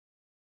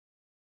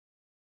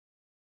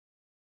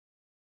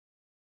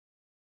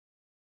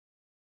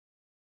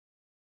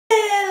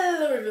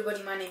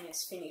everybody, my name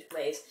is Phoenix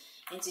Blaze,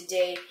 and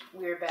today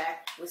we're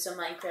back with some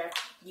Minecraft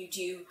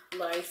YouTube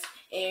life.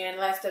 And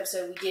last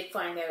episode we did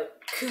find out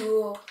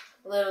cool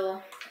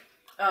little,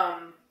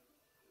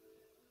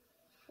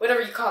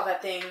 whatever you call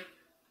that thing.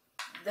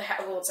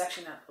 Well, it's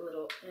actually not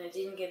little, and I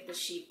didn't get the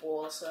sheep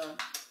wool, so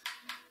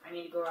I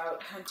need to go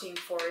out hunting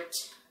for it.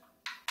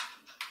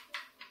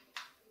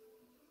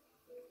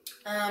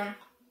 As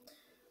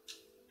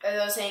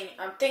I was saying,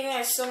 I'm thanking you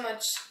guys so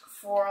much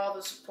for all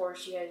the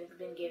support you guys have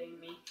been giving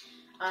me.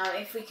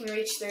 If we can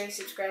reach 30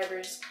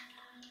 subscribers,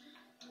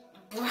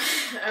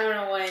 I don't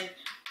know when,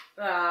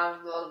 blah,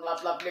 blah,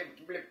 blah, blah,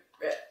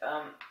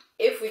 blah.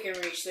 If we can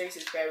reach 30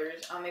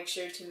 subscribers, I'll make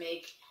sure to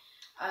make,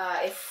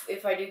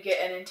 if I do get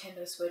a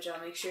Nintendo Switch, I'll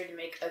make sure to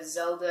make a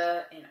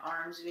Zelda and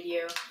ARMS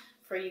video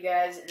for you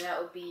guys, and that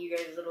will be you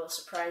guys' little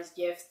surprise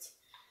gift.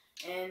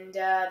 And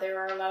there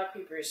are a lot of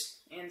creepers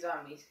and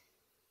zombies.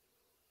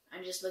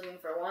 I'm just looking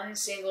for one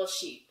single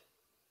sheep.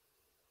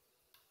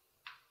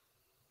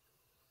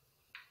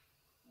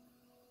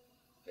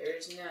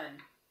 There's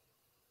none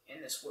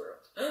in this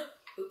world.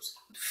 Oops.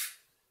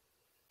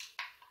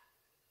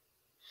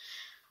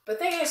 But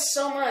thank you guys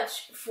so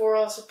much for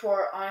all the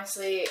support.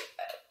 Honestly,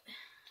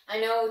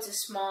 I know it's a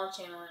small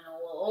channel and it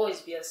will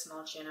always be a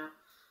small channel.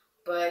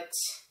 But,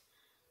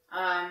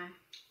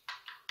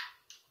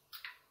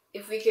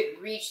 if we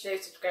could reach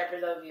 30 subscribers,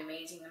 that would be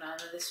amazing. And on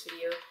this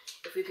video,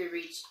 if we could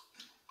reach...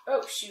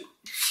 Oh, shoot.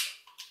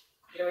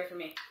 Get away from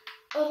me.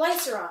 Oh,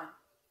 lights are on.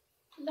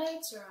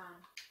 Lights are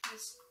on.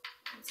 That's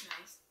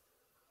nice.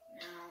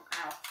 No,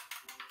 ow.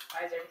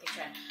 Why is everything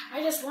trying?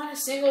 I just want a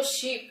single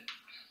sheep.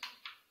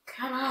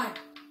 Come on.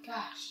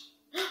 Gosh.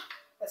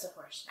 That's a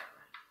horse. Never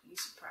mind. You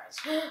surprised.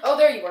 Oh,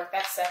 there you were.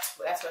 That's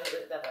what it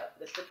is.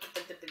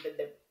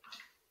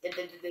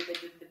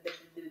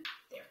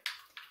 There.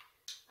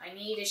 I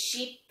need a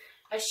sheep.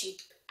 A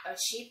sheep. A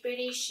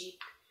sheepity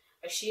sheep.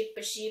 A sheep,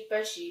 a sheep,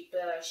 a sheep,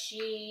 a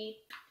sheep.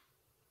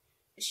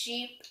 A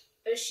sheep,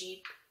 a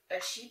sheep,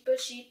 a sheep, a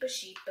sheep, a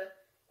sheep.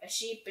 A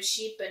sheep, a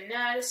sheep, and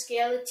not a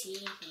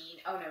skeleton.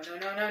 Oh no, no,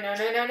 no, no, no,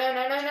 no, no, no,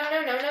 no, no,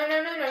 no, no, no,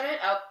 no, no, no, no.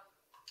 Oh.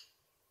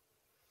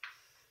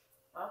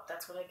 Well,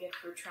 that's what I get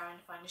for trying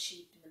to find a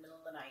sheep in the middle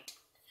of the night.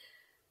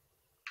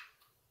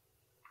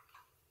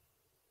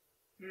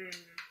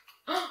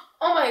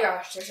 Oh my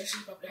gosh, there's a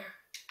sheep up there.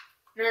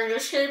 There's a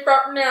sheep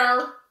up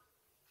there.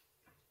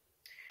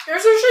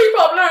 There's a sheep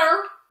up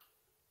there.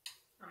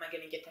 Am I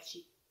gonna get that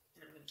sheep?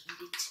 And I'm gonna eat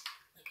it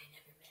like I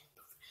never meant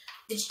before.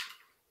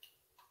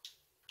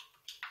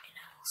 And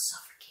I will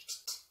suffocate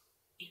it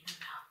in my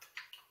mouth.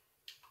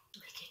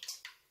 Lick it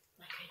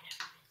like I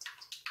never meant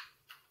it.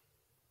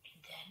 And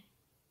then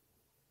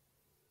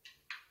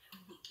I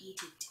will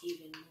eat it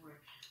even more.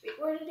 Wait,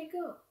 where did it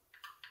go?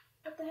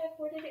 What the heck?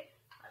 Where did it?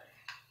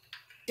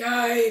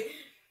 Die!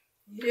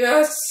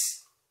 Yes!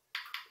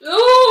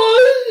 Oh,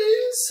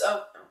 yes!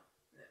 Oh, no.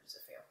 That was a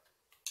fail.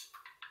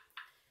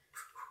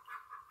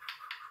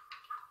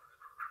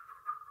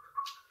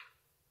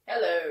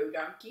 Hello,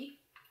 donkey.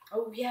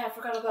 Oh, yeah, I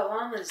forgot about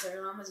llamas.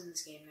 There are llamas in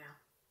this game now.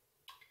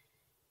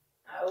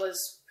 I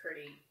was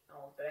pretty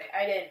old, but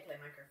I didn't play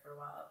Minecraft for a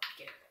while. I'll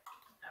get it.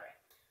 Alright.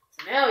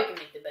 So now we can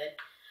make the bed.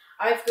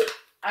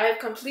 I have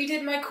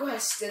completed my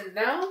quest, and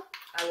now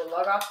I will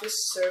log off this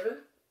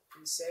server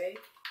and say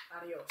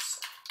adios.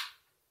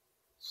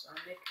 So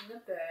I'm making a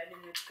bed,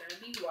 and it's gonna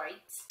be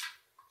white,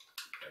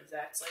 because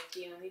that's like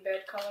the only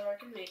bed color I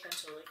can make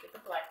until I get the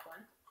black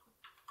one.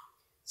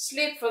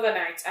 Sleep for the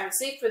night.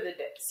 Sleep for the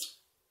day.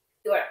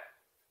 Whatever.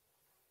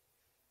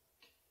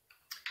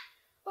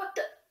 What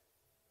the?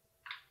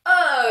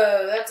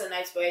 Oh, that's a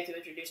nice way to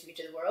introduce me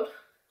to the world.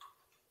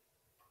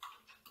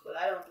 But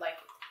I don't like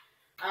it.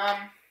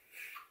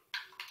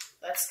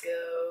 Let's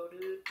go.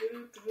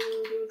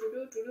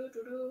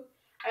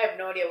 I have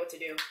no idea what to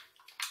do.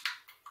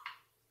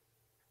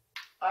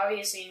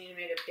 Obviously, you need to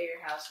make a bigger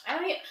house.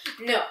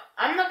 No,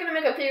 I'm not going to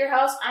make a bigger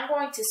house. I'm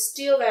going to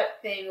steal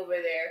that thing over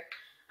there.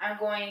 I'm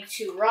going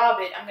to rob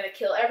it. I'm going to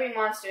kill every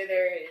monster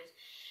there is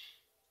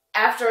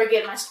after I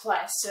get my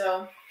supplies.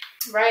 So,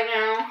 right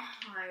now,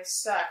 I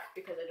suck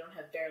because I don't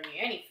have barely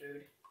any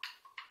food.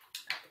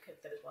 I have to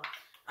cook that as well.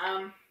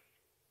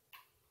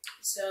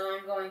 So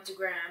I'm going to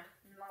grab...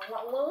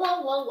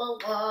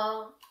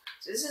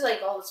 So this is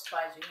like all the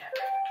supplies we have.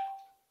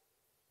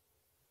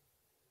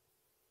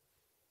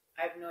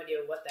 I have no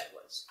idea what that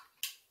was.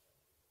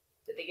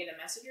 Did they get a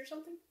message or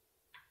something?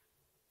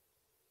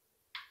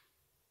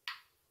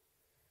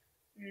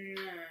 No.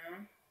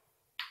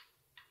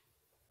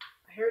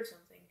 I heard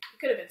something. It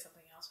could have been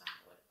something else. I don't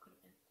know what it could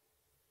have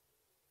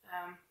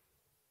been.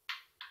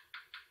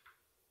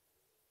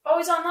 Oh,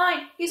 he's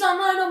online! He's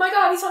online! Oh my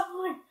god, he's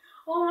online!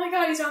 Oh my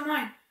god, he's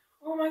online!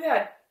 Oh my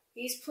god.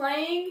 He's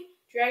playing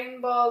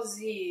Dragon Ball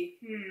Z.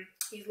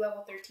 He's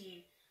level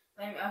 13.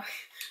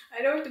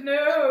 I don't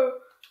know.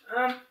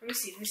 Let me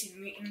see. Let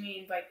me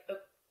invite.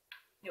 Oh,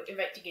 no,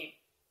 invite to game.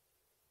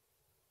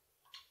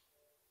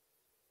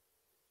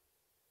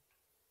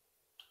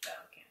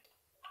 Oh, can't.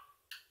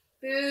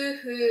 Boo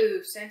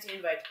hoo! Sent to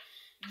invite.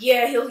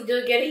 Yeah, he'll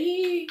get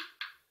it.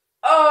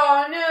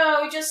 Oh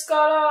no, he just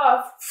got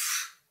off.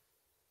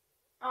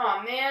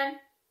 Oh man.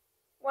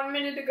 1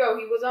 minute ago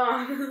he was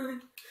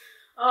on.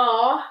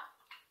 Oh.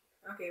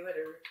 Okay,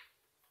 whatever.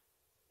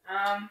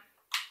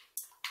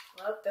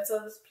 Well, that's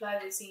all the supply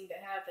they seem to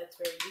have that's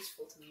very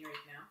useful to me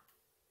right now.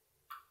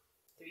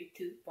 3,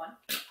 2, 1.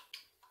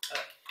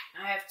 Okay.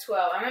 I have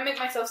 12. I'm gonna make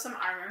myself some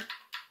armor.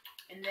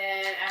 And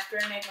then after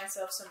I make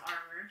myself some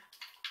armor,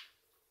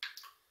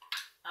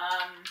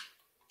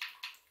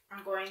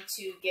 I'm going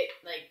to get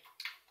like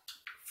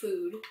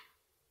food,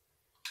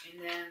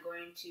 and then I'm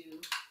going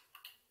to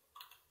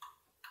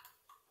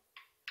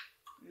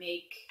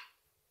make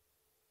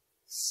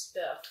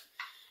stuff.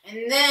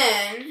 And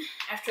then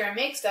after I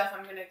make stuff,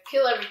 I'm gonna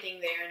kill everything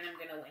there, and I'm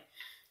gonna win.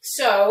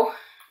 So,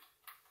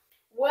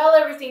 while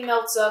everything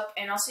melts up,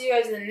 and I'll see you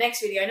guys in the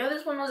next video. I know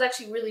this one was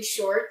actually really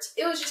short.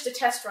 It was just a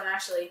test run,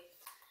 actually.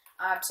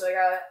 So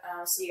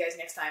I'll see you guys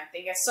next time.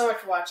 Thank you guys so much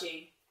for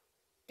watching.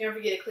 Don't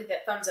forget to click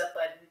that thumbs up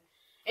button.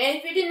 And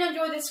if you didn't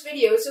enjoy this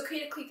video, it's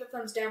okay to click the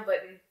thumbs down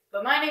button.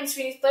 But my name is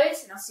Phoenix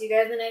Plays, and I'll see you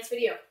guys in the next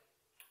video.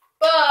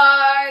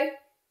 Bye!